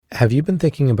have you been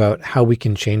thinking about how we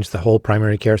can change the whole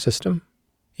primary care system?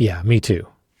 Yeah, me too.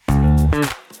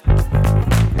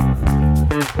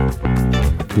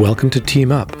 Welcome to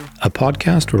Team Up, a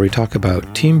podcast where we talk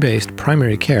about team-based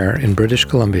primary care in British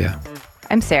Columbia.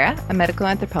 I'm Sarah, a medical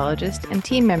anthropologist and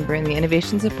team member in the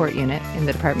Innovation Support Unit in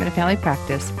the Department of Family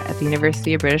Practice at the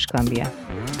University of British Columbia.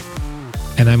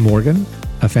 And I'm Morgan,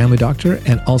 a family doctor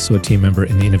and also a team member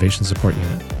in the Innovation Support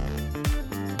Unit.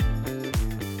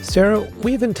 Sarah,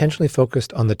 we've intentionally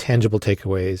focused on the tangible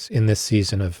takeaways in this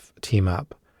season of Team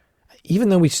Up, even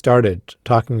though we started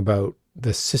talking about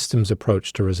the systems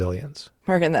approach to resilience.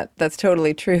 Morgan, that's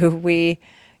totally true. We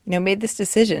made this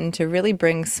decision to really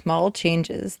bring small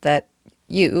changes that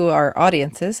you, our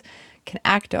audiences, can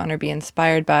act on or be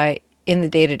inspired by in the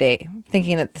day-to-day,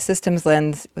 thinking that the systems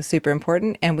lens was super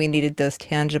important and we needed those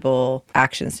tangible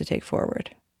actions to take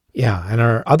forward. Yeah, and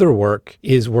our other work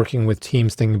is working with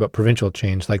teams thinking about provincial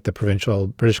change, like the Provincial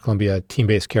British Columbia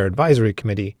Team-Based Care Advisory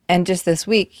Committee. And just this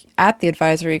week, at the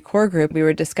advisory core group, we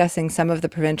were discussing some of the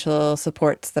provincial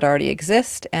supports that already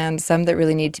exist and some that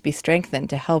really need to be strengthened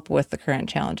to help with the current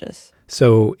challenges.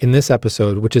 So in this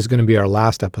episode, which is going to be our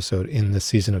last episode in this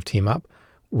season of Team Up,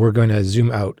 we're going to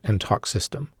zoom out and talk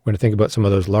system. We're going to think about some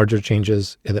of those larger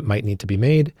changes that might need to be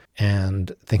made and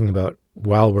thinking about,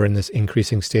 while we're in this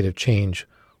increasing state of change,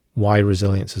 why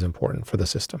resilience is important for the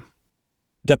system.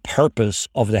 The purpose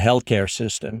of the healthcare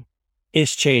system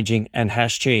is changing and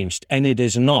has changed, and it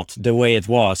is not the way it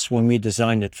was when we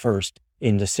designed it first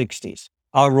in the 60s.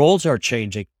 Our roles are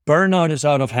changing. Burnout is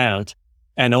out of hand,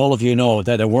 and all of you know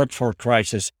that a workforce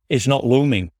crisis is not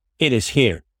looming. It is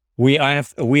here. We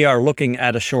are looking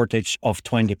at a shortage of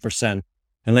 20%.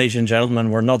 And ladies and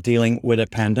gentlemen, we're not dealing with a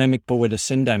pandemic, but with a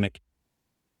syndemic.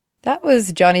 That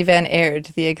was Johnny Van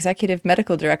Aird, the Executive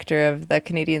Medical Director of the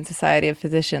Canadian Society of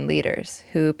Physician Leaders,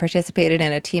 who participated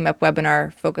in a Team Up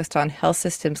webinar focused on health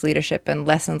systems leadership and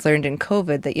lessons learned in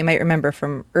COVID that you might remember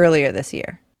from earlier this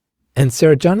year. And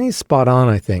Sarah, Johnny's spot on,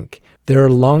 I think. There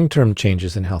are long-term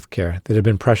changes in healthcare that have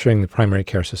been pressuring the primary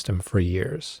care system for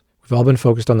years. We've all been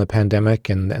focused on the pandemic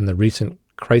and the recent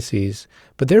crises,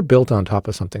 but they're built on top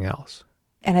of something else.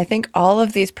 And I think all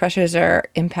of these pressures are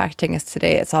impacting us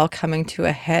today. It's all coming to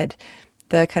a head.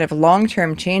 The kind of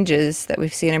long-term changes that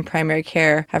we've seen in primary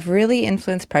care have really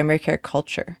influenced primary care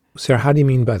culture. Sarah, how do you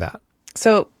mean by that?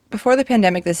 So before the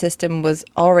pandemic, the system was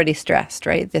already stressed,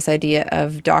 right? This idea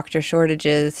of doctor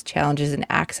shortages, challenges in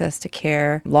access to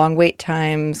care, long wait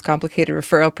times, complicated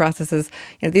referral processes.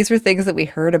 These were things that we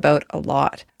heard about a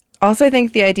lot. Also, I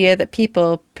think the idea that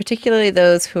people, particularly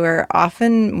those who are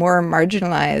often more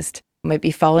marginalized, might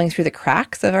be falling through the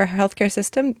cracks of our healthcare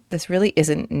system, this really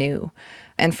isn't new.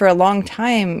 And for a long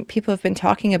time, people have been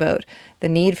talking about the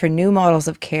need for new models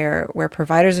of care where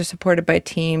providers are supported by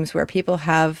teams, where people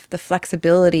have the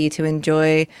flexibility to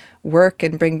enjoy work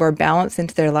and bring more balance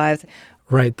into their lives.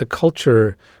 Right. The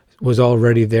culture was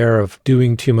already there of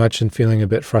doing too much and feeling a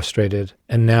bit frustrated.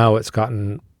 And now it's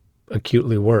gotten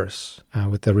acutely worse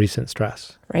with the recent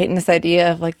stress. Right, and this idea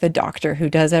of like the doctor who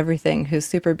does everything, who's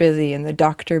super busy, and the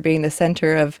doctor being the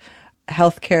center of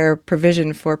healthcare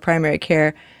provision for primary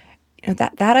care,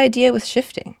 that idea was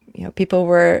shifting. People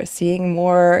were seeing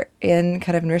more in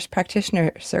kind of nurse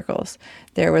practitioner circles.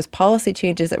 There was policy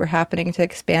changes that were happening to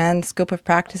expand scope of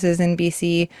practices in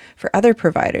BC for other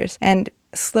providers. And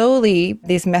slowly,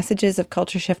 these messages of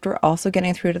culture shift were also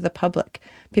getting through to the public.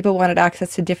 People wanted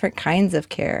access to different kinds of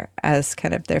care as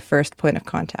kind of their first point of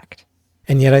contact.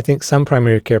 And yet I think some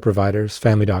primary care providers,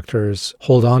 family doctors,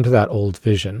 hold on to that old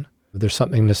vision. There's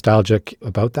something nostalgic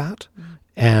about that,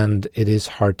 and it is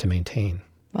hard to maintain.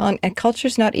 Well, and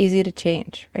culture's not easy to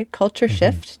change, right? Culture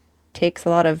shift takes a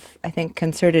lot of, I think,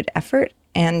 concerted effort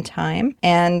and time,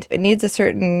 and it needs a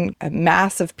certain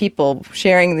mass of people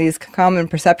sharing these common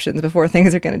perceptions before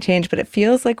things are going to change, but it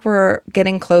feels like we're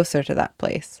getting closer to that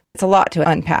place. It's a lot to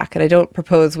unpack, and I don't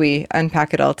propose we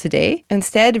unpack it all today.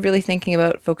 Instead, really thinking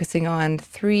about focusing on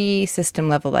 3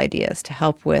 system-level ideas to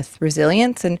help with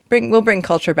resilience, and we'll bring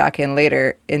culture back in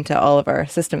later into all of our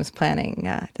systems planning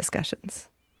discussions.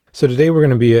 So today we're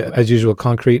going to be, as usual,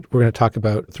 concrete. We're going to talk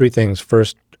about 3 things.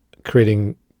 First,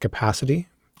 creating capacity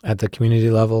at the community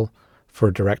level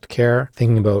for direct care,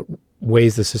 thinking about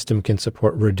ways the system can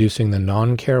support reducing the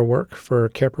non-care work for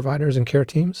care providers and care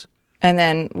teams. And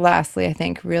then lastly, I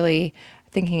think really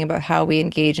thinking about how we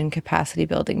engage in capacity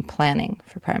building planning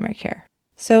for primary care.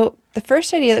 So the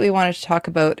first idea that we wanted to talk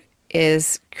about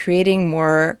is creating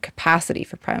more capacity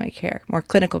for primary care, more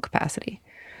clinical capacity.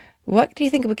 What do you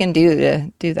think we can do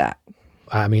to do that?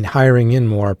 Hiring in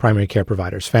more primary care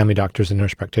providers, family doctors and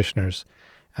nurse practitioners.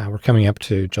 We're coming up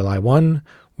to July 1,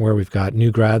 where we've got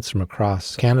new grads from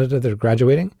across Canada that are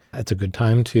graduating. It's a good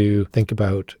time to think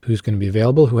about who's going to be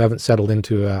available, who haven't settled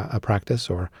into a practice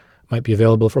or might be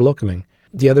available for locuming.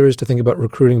 The other is to think about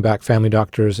recruiting back family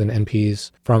doctors and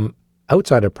NPs from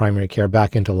outside of primary care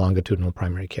back into longitudinal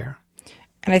primary care.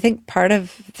 And I think part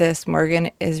of this,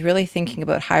 Morgan, is really thinking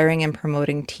about hiring and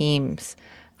promoting teams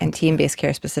and team-based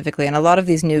care specifically. And a lot of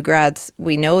these new grads,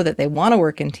 we know that they want to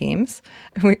work in teams.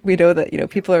 We know that,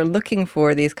 people are looking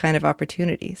for these kind of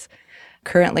opportunities.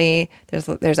 Currently,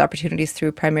 there's opportunities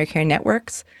through primary care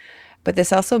networks, but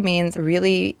this also means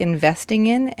really investing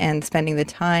in and spending the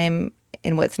time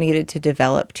in what's needed to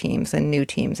develop teams and new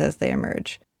teams as they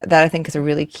emerge. That, I think, is a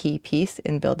really key piece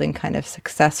in building kind of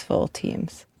successful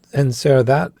teams. And Sarah,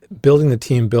 that building the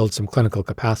team builds some clinical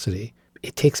capacity.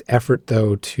 It takes effort,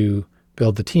 though, to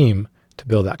build the team to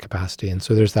build that capacity. And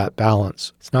so there's that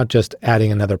balance. It's not just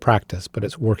adding another practice, but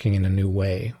it's working in a new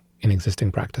way in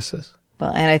existing practices.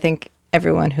 Well, and I think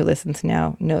everyone who listens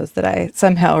now knows that I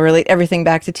somehow relate everything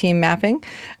back to team mapping.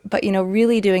 But,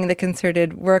 really doing the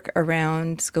concerted work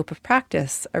around scope of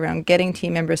practice, around getting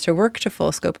team members to work to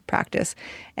full scope of practice.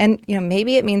 And,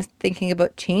 maybe it means thinking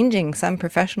about changing some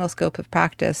professional scope of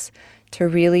practice to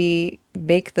really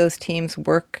make those teams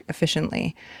work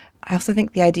efficiently. I also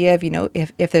think the idea of,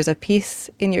 if there's a piece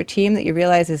in your team that you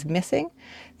realize is missing,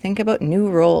 think about new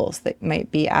roles that might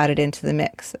be added into the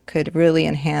mix that could really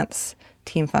enhance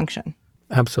team function.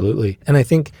 Absolutely. And I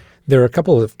think there are a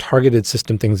couple of targeted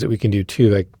system things that we can do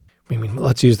too.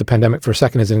 Let's use the pandemic for a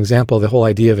second as an example. The whole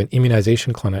idea of an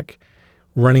immunization clinic,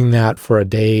 running that for a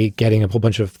day, getting a whole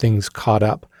bunch of things caught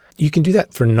up. You can do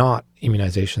that for not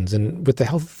immunizations. And with the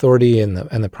health authority and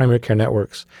the primary care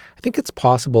networks, I think it's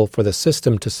possible for the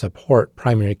system to support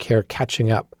primary care catching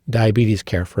up diabetes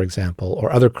care, for example,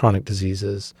 or other chronic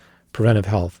diseases, preventive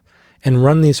health, and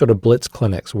run these sort of blitz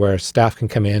clinics where staff can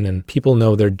come in and people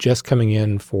know they're just coming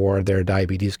in for their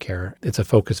diabetes care. It's a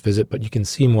focused visit, but you can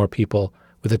see more people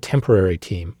with a temporary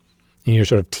team. And you're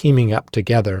sort of teaming up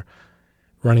together,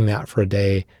 running that for a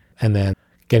day, and then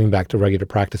getting back to regular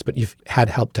practice. But you've had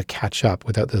help to catch up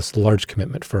without this large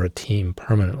commitment for a team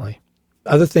permanently.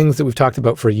 Other things that we've talked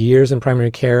about for years in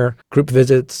primary care, group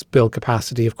visits, build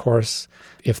capacity, of course.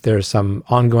 If there's some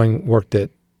ongoing work that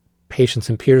patients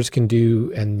and peers can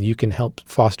do, and you can help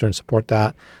foster and support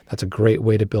that. That's a great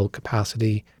way to build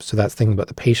capacity. So that's thinking about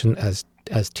the patient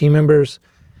as team members.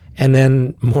 And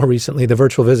then more recently, the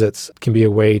virtual visits can be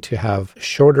a way to have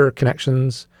shorter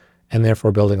connections and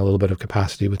therefore building a little bit of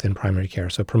capacity within primary care.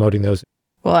 So promoting those.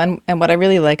 Well, and what I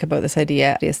really like about this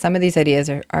idea is some of these ideas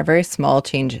are very small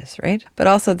changes, right? But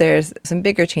also there's some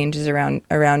bigger changes around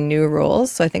new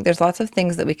roles. So I think there's lots of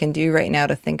things that we can do right now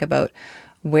to think about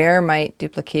where might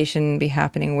duplication be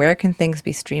happening? Where can things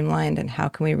be streamlined? And how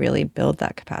can we really build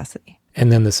that capacity?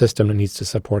 And then the system needs to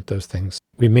support those things.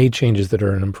 We made changes that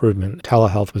are an improvement.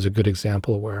 Telehealth was a good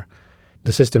example where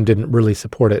the system didn't really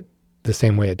support it the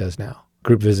same way it does now.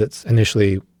 Group visits,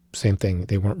 initially, same thing.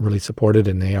 They weren't really supported,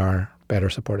 and they are better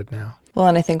supported now. Well,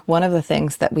 and I think one of the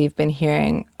things that we've been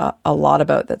hearing a lot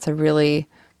about that's a really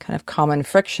kind of common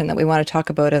friction that we want to talk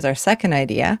about as our second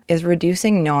idea is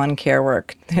reducing non-care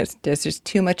work. There's just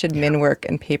too much admin work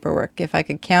and paperwork. If I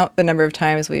could count the number of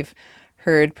times we've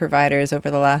heard providers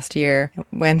over the last year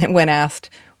when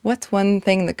asked, what's one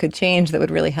thing that could change that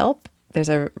would really help? There's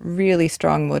a really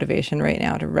strong motivation right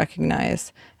now to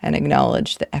recognize and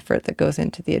acknowledge the effort that goes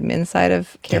into the admin side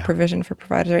of care provision for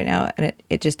providers right now. And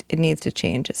it needs to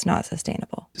change. It's not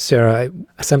sustainable. Sarah,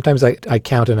 sometimes I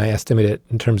count and I estimate it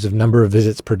in terms of number of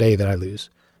visits per day that I lose.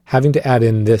 Having to add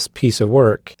in this piece of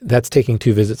work, that's taking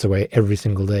 2 visits away every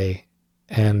single day.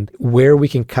 And where we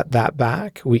can cut that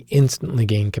back, we instantly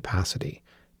gain capacity.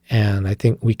 And I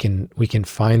think we can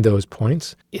find those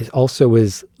points. It also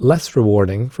is less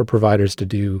rewarding for providers to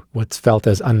do what's felt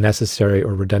as unnecessary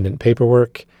or redundant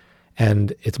paperwork,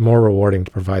 and it's more rewarding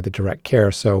to provide the direct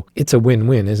care. So it's a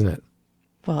win-win, isn't it?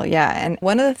 Well, yeah. And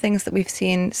one of the things that we've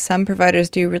seen some providers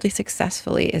do really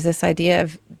successfully is this idea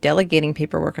of delegating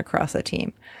paperwork across a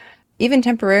team. Even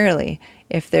temporarily,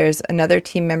 if there's another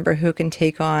team member who can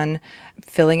take on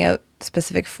filling out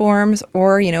specific forms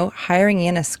or, hiring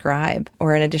in a scribe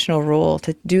or an additional role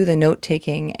to do the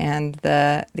note-taking and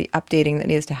the updating that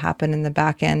needs to happen in the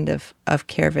back end of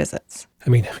care visits.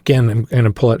 Again, I'm going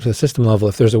to pull it to the system level.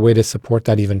 If there's a way to support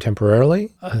that even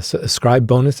temporarily, a scribe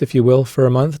bonus, if you will, for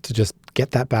a month to just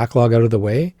get that backlog out of the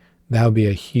way, that would be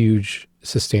a huge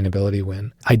sustainability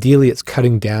win. Ideally, it's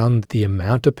cutting down the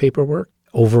amount of paperwork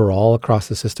overall across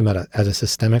the system at a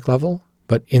systemic level.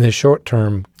 But in the short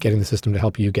term, getting the system to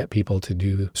help you get people to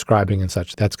do scribing and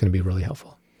such, that's going to be really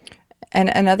helpful. And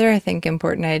another, I think,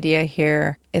 important idea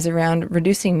here is around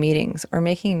reducing meetings or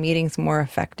making meetings more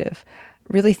effective.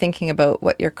 Really thinking about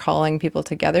what you're calling people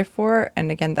together for.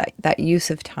 And again, that use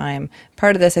of time.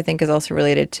 Part of this, I think, is also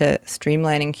related to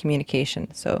streamlining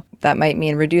communication. So that might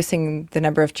mean reducing the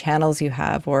number of channels you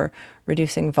have or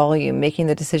reducing volume, making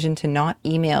the decision to not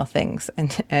email things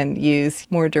and use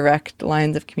more direct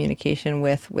lines of communication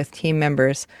with team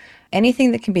members.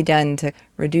 Anything that can be done to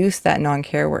reduce that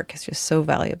non-care work is just so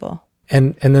valuable.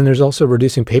 And then there's also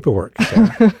reducing paperwork.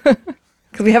 Because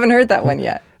we haven't heard that one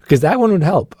yet. Because that one would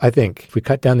help, I think, if we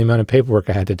cut down the amount of paperwork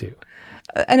I had to do.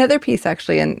 Another piece,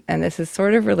 actually, and this is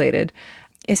sort of related,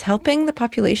 is helping the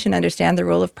population understand the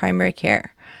role of primary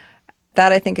care.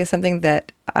 That, I think, is something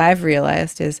that I've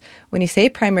realized is when you say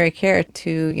primary care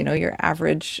to, your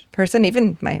average person,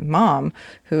 even my mom,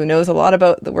 who knows a lot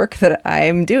about the work that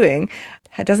I'm doing,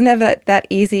 doesn't have that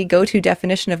easy go-to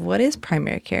definition of what is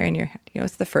primary care in your head.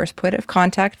 It's the first point of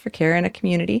contact for care in a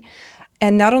community.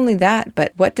 And not only that,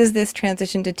 but what does this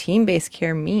transition to team-based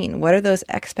care mean? What are those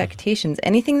expectations?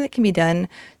 Anything that can be done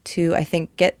to, I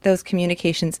think, get those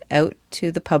communications out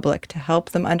to the public to help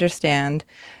them understand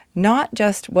not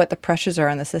just what the pressures are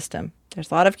on the system. There's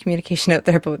a lot of communication out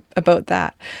there about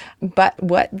that, but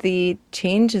what the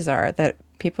changes are that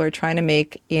people are trying to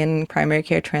make in primary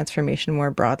care transformation more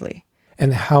broadly.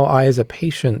 And how I, as a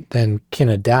patient, then can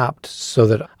adapt so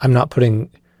that I'm not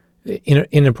putting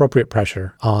inappropriate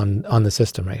pressure on the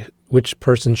system, right? Which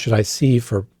person should I see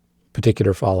for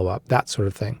particular follow-up, that sort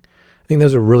of thing. I think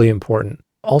those are really important.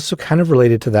 Also kind of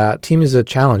related to that, team is a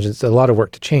challenge. It's a lot of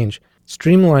work to change.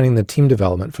 Streamlining the team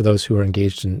development for those who are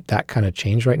engaged in that kind of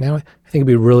change right now, I think it'd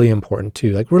be really important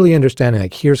too. Like really understanding,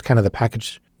 like here's kind of the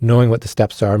package, knowing what the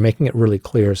steps are, making it really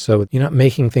clear. So you're not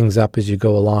making things up as you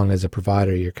go along as a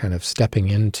provider. You're kind of stepping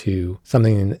into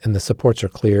something and the supports are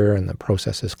clear and the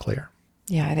process is clear.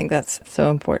 Yeah, I think that's so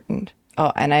important.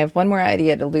 Oh, and I have one more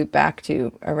idea to loop back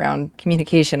to around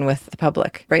communication with the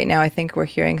public. Right now, I think we're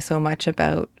hearing so much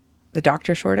about the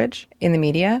doctor shortage in the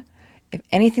media. If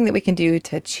anything that we can do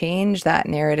to change that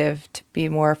narrative to be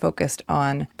more focused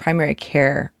on primary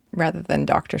care rather than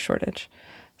doctor shortage.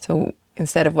 So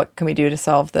instead of what can we do to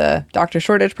solve the doctor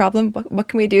shortage problem, what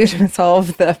can we do to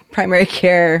solve the primary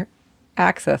care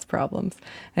access problems?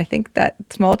 And I think that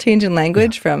small change in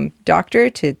language from doctor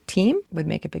to team would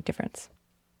make a big difference.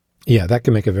 Yeah, that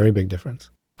can make a very big difference.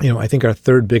 I think our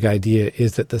third big idea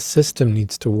is that the system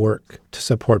needs to work to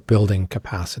support building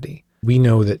capacity. We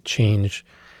know that change,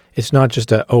 it's not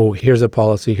just here's a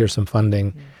policy, here's some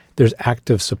funding. There's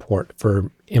active support for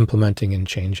implementing and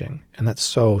changing. And that's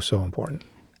so, so important.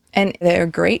 And there are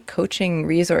great coaching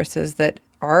resources that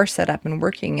are set up and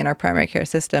working in our primary care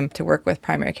system to work with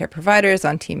primary care providers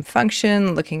on team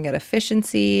function, looking at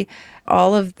efficiency,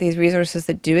 all of these resources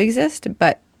that do exist,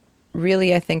 but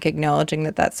really I think acknowledging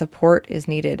that support is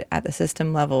needed at the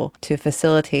system level to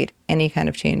facilitate any kind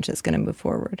of change that's going to move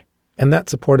forward. And that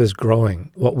support is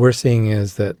growing. What we're seeing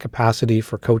is that capacity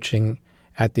for coaching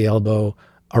at the elbow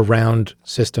around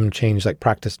system change, like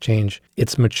practice change,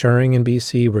 it's maturing in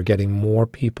BC. We're getting more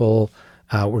people.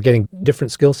 We're getting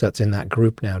different skill sets in that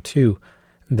group now, too,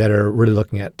 that are really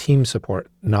looking at team support,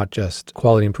 not just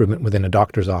quality improvement within a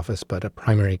doctor's office, but a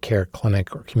primary care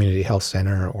clinic or community health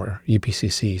center or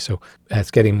UPCC. So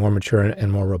it's getting more mature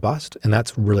and more robust, and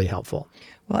that's really helpful.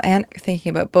 Well, and thinking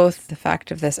about both the fact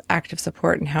of this active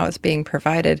support and how it's being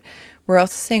provided, we're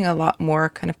also seeing a lot more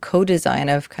kind of co-design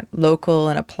of kind of local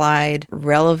and applied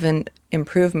relevant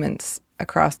improvements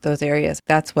across those areas.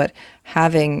 That's what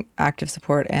having active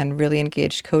support and really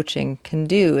engaged coaching can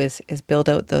do is build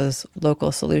out those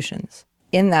local solutions.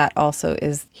 In that also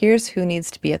is here's who needs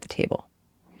to be at the table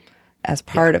as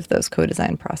part of those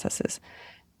co-design processes.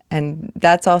 And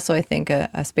that's also, I think,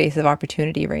 a space of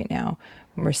opportunity right now.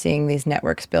 When we're seeing these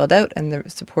networks build out and the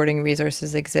supporting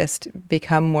resources exist,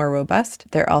 become more robust,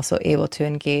 they're also able to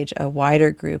engage a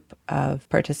wider group of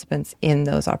participants in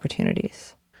those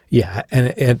opportunities. Yeah,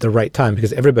 and at the right time,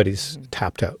 because everybody's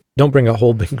tapped out. Don't bring a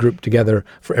whole big group together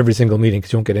for every single meeting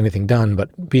because you won't get anything done,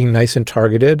 but being nice and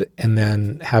targeted and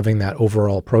then having that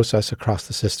overall process across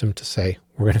the system to say,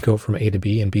 we're going to go from A to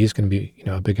B and B is going to be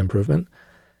a big improvement,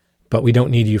 but we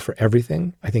don't need you for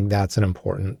everything. I think that's an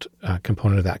important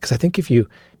component of that. Because I think if you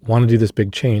want to do this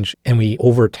big change and we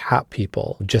over-tap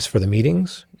people just for the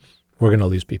meetings, we're going to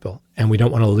lose people. And we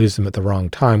don't want to lose them at the wrong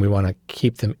time. We want to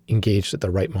keep them engaged at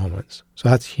the right moments. So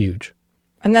that's huge.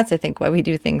 And that's, I think, why we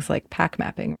do things like pack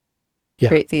mapping. Yeah.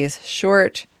 Create these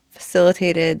short,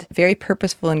 facilitated, very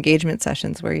purposeful engagement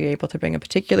sessions where you're able to bring a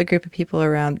particular group of people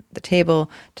around the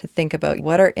table to think about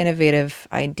what are innovative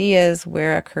ideas,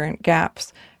 where are current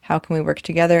gaps, How can we work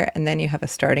together? And then you have a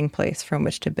starting place from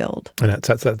which to build. And it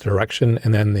sets that direction.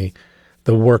 And then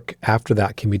the work after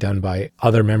that can be done by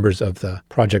other members of the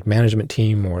project management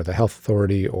team or the health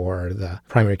authority or the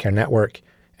primary care network.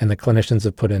 And the clinicians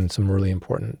have put in some really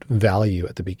important value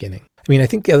at the beginning. I mean, I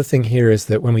think the other thing here is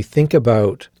that when we think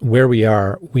about where we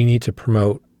are, we need to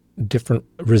promote different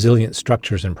resilient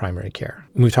structures in primary care.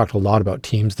 And we've talked a lot about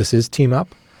teams. This is Team Up,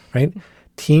 right?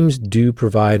 Teams do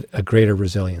provide a greater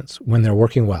resilience when they're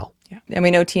working well. Yeah. And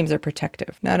we know teams are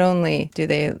protective. Not only do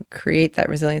they create that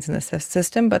resilience in the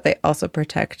system, but they also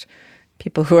protect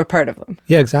people who are part of them.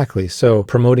 Yeah, exactly. So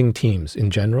promoting teams in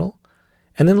general,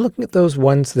 and then looking at those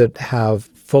ones that have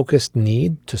focused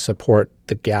need to support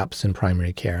the gaps in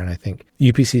primary care. And I think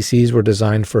UPCCs were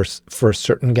designed for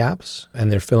certain gaps, and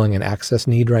they're filling an access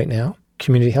need right now.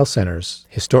 Community health centers,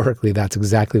 historically, that's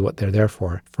exactly what they're there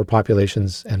for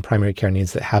populations and primary care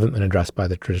needs that haven't been addressed by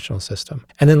the traditional system.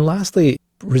 And then lastly,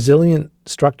 resilient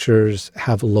structures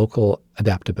have local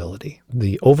adaptability.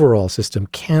 The overall system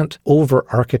can't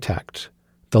over-architect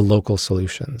the local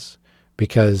solutions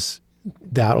because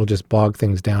that'll just bog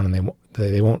things down and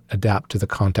they won't adapt to the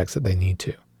context that they need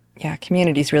to. Yeah,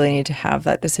 communities really need to have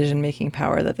that decision-making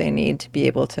power that they need to be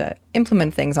able to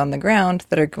implement things on the ground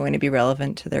that are going to be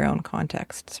relevant to their own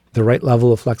contexts. The right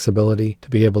level of flexibility to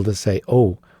be able to say,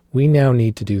 oh, we now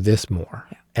need to do this more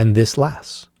and this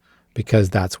less, because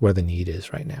that's where the need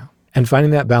is right now. And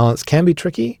finding that balance can be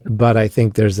tricky, but I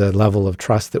think there's a level of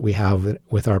trust that we have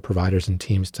with our providers and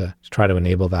teams to try to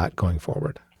enable that going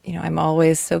forward. You know, I'm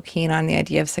always so keen on the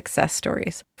idea of success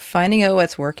stories, finding out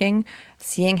what's working,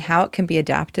 seeing how it can be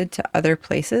adapted to other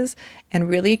places, and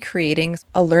really creating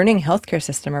a learning healthcare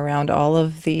system around all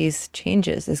of these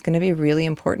changes is going to be really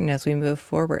important as we move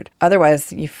forward.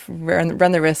 Otherwise, you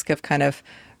run the risk of kind of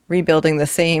rebuilding the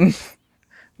same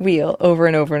wheel over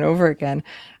and over and over again,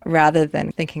 rather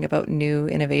than thinking about new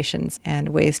innovations and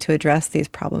ways to address these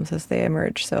problems as they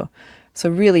emerge. So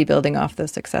really building off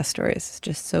those success stories is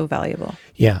just so valuable.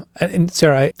 Yeah. And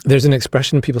Sarah, there's an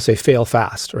expression people say, fail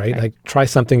fast, right? Like try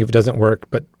something if it doesn't work,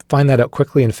 but find that out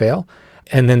quickly and fail.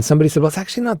 And then somebody said, well, it's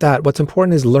actually not that. What's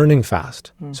important is learning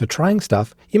fast. So trying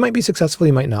stuff, you might be successful,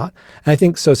 you might not. And I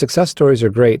think so success stories are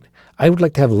great. I would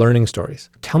like to have learning stories.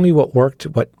 Tell me what worked,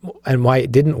 and why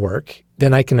it didn't work.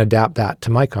 Then I can adapt that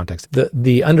to my context.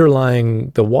 The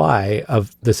underlying, the why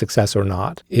of the success or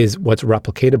not is what's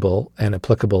replicatable and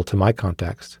applicable to my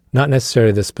context, not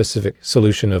necessarily the specific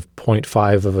solution of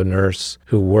 0.5 of a nurse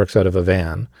who works out of a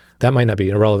van. That might not be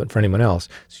irrelevant for anyone else.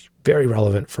 It's very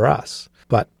relevant for us.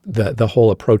 But the whole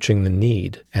approaching the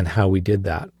need and how we did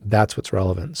that, that's what's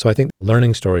relevant. So I think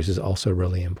learning stories is also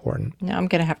really important. Now I'm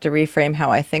going to have to reframe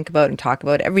how I think about and talk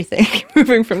about everything,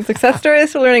 moving from success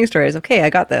stories to learning stories. Okay, I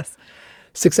got this.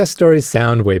 Success stories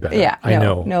sound way better. Yeah, I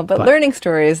know. No, but learning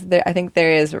stories, I think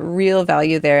there is real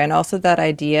value there. And also that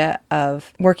idea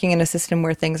of working in a system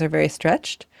where things are very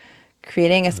stretched,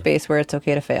 creating a space where it's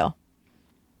okay to fail,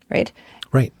 right?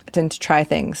 Right. And to try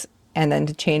things and then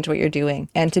to change what you're doing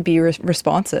and to be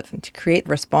responsive and to create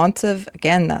responsive,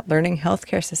 again, that learning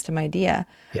healthcare system idea,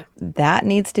 that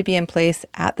needs to be in place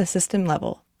at the system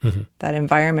level. That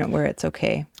environment where it's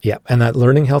okay. Yeah. And that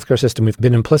learning healthcare system, we've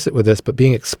been implicit with this, but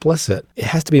being explicit, it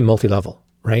has to be multi-level,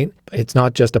 right? It's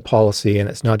not just a policy and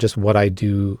it's not just what I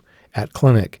do at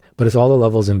clinic, but it's all the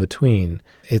levels in between.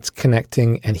 It's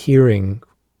connecting and hearing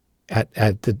at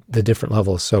the different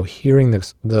levels. So hearing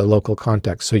the local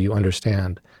context so you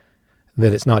understand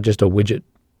that it's not just a widget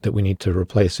that we need to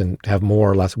replace and have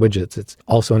more or less widgets. It's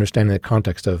also understanding the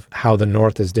context of how the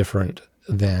North is different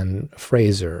than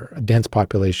Fraser, a dense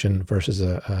population versus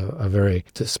a very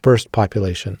dispersed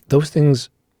population. Those things,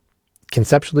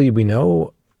 conceptually, we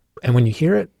know, and when you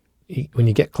hear it, when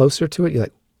you get closer to it, you're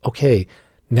like, okay,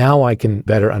 now I can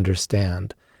better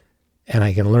understand, and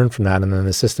I can learn from that, and then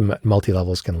the system at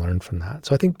multi-levels can learn from that.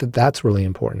 So I think that that's really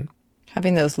important.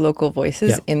 Having those local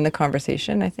voices in the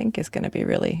conversation, I think, is going to be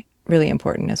really, really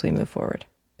important as we move forward.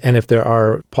 And if there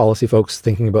are policy folks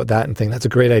thinking about that and think that's a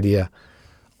great idea,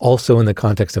 also in the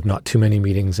context of not too many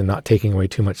meetings and not taking away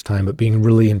too much time, but being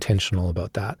really intentional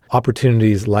about that.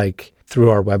 Opportunities like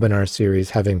through our webinar series,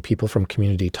 having people from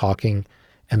community talking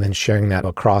and then sharing that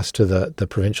across to the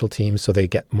provincial teams so they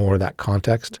get more of that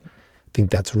context. I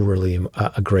think that's really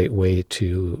a great way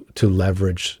to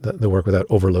leverage the work without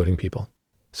overloading people.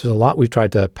 So there's a lot we've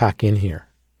tried to pack in here.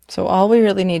 So all we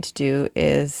really need to do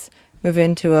is move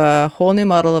into a whole new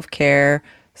model of care,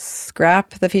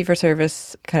 scrap the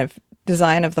fee-for-service kind of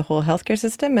design of the whole healthcare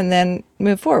system, and then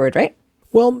move forward, right?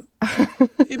 Well,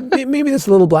 maybe that's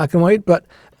a little black and white, but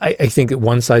I think that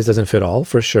one size doesn't fit all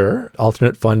for sure.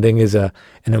 Alternate funding is an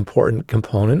important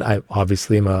component. I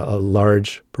obviously am a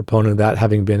large proponent of that,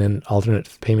 having been in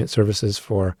alternate payment services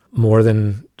for more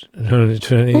than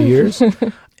 20 years.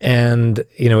 And,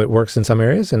 it works in some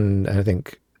areas, and I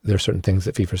think there are certain things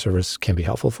that fee-for-service can be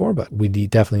helpful for, but we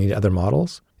definitely need other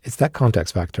models. It's that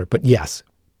context factor. But yes,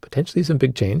 potentially some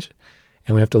big change,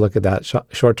 and we have to look at that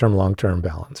short-term, long-term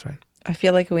balance, right? I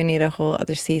feel like we need a whole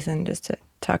other season just to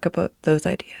talk about those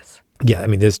ideas. Yeah,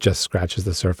 this just scratches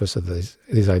the surface of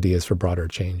these ideas for broader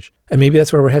change. And maybe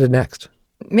that's where we're headed next.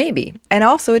 Maybe. And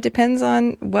also it depends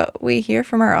on what we hear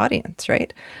from our audience,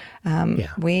 right?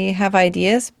 We have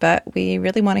ideas, but we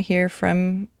really want to hear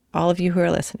from all of you who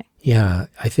are listening. Yeah,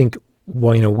 I think,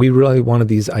 we really wanted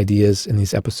these ideas in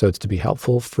these episodes to be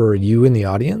helpful for you in the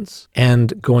audience.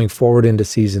 And going forward into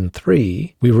season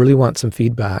 3, we really want some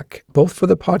feedback, both for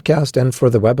the podcast and for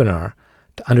the webinar,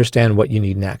 to understand what you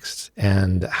need next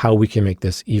and how we can make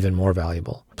this even more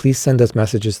valuable. Please send us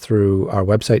messages through our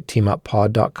website,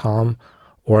 teamuppod.com,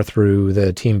 or through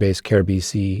the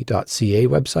teambasedcarebc.ca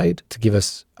website to give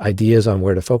us ideas on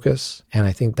where to focus. And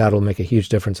I think that'll make a huge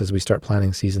difference as we start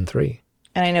planning season 3.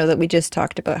 And I know that we just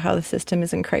talked about how the system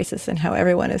is in crisis and how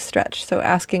everyone is stretched. So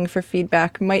asking for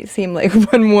feedback might seem like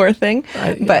one more thing,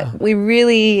 but we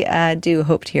really do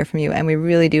hope to hear from you, and we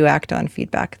really do act on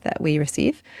feedback that we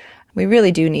receive. We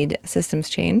really do need systems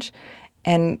change.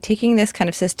 And taking this kind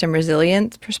of system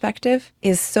resilience perspective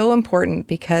is so important,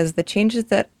 because the changes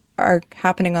that are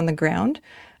happening on the ground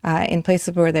in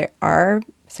places where they are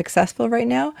successful right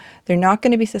now, they're not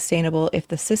going to be sustainable if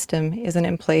the system isn't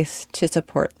in place to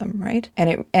support them, right?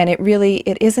 And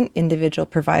it isn't individual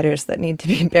providers that need to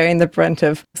be bearing the brunt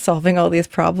of solving all these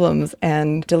problems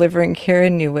and delivering care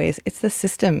in new ways. It's the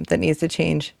system that needs to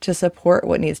change to support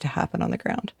what needs to happen on the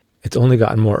ground. It's only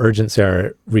gotten more urgent,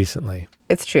 Sarah, recently.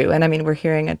 It's true. And we're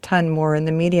hearing a ton more in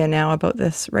the media now about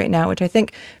this right now, which I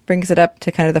think brings it up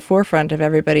to kind of the forefront of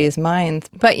everybody's minds.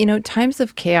 But, times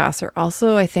of chaos are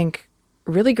also, I think,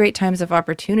 really great times of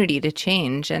opportunity to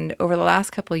change. And over the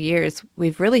last couple of years,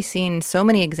 we've really seen so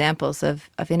many examples of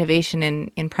innovation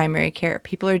in primary care.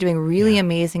 People are doing really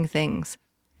amazing things.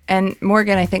 And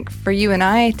Morgan, I think for you and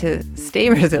I to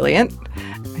stay resilient,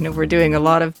 I know we're doing a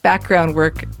lot of background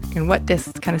work in what this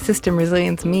kind of system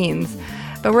resilience means,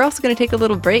 but we're also going to take a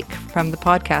little break from the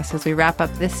podcast as we wrap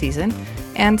up this season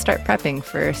and start prepping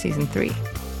for season 3.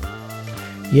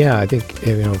 Yeah, I think,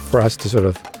 for us to sort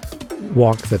of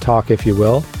walk the talk, if you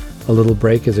will, a little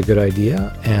break is a good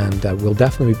idea, and we'll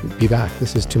definitely be back.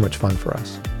 This is too much fun for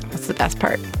us. That's the best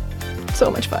part. So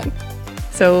much fun.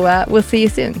 So we'll see you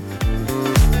soon.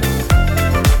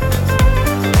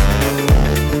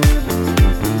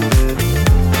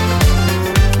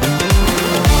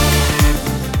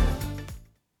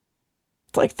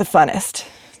 It's like the funnest.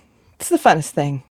 It's the funnest thing.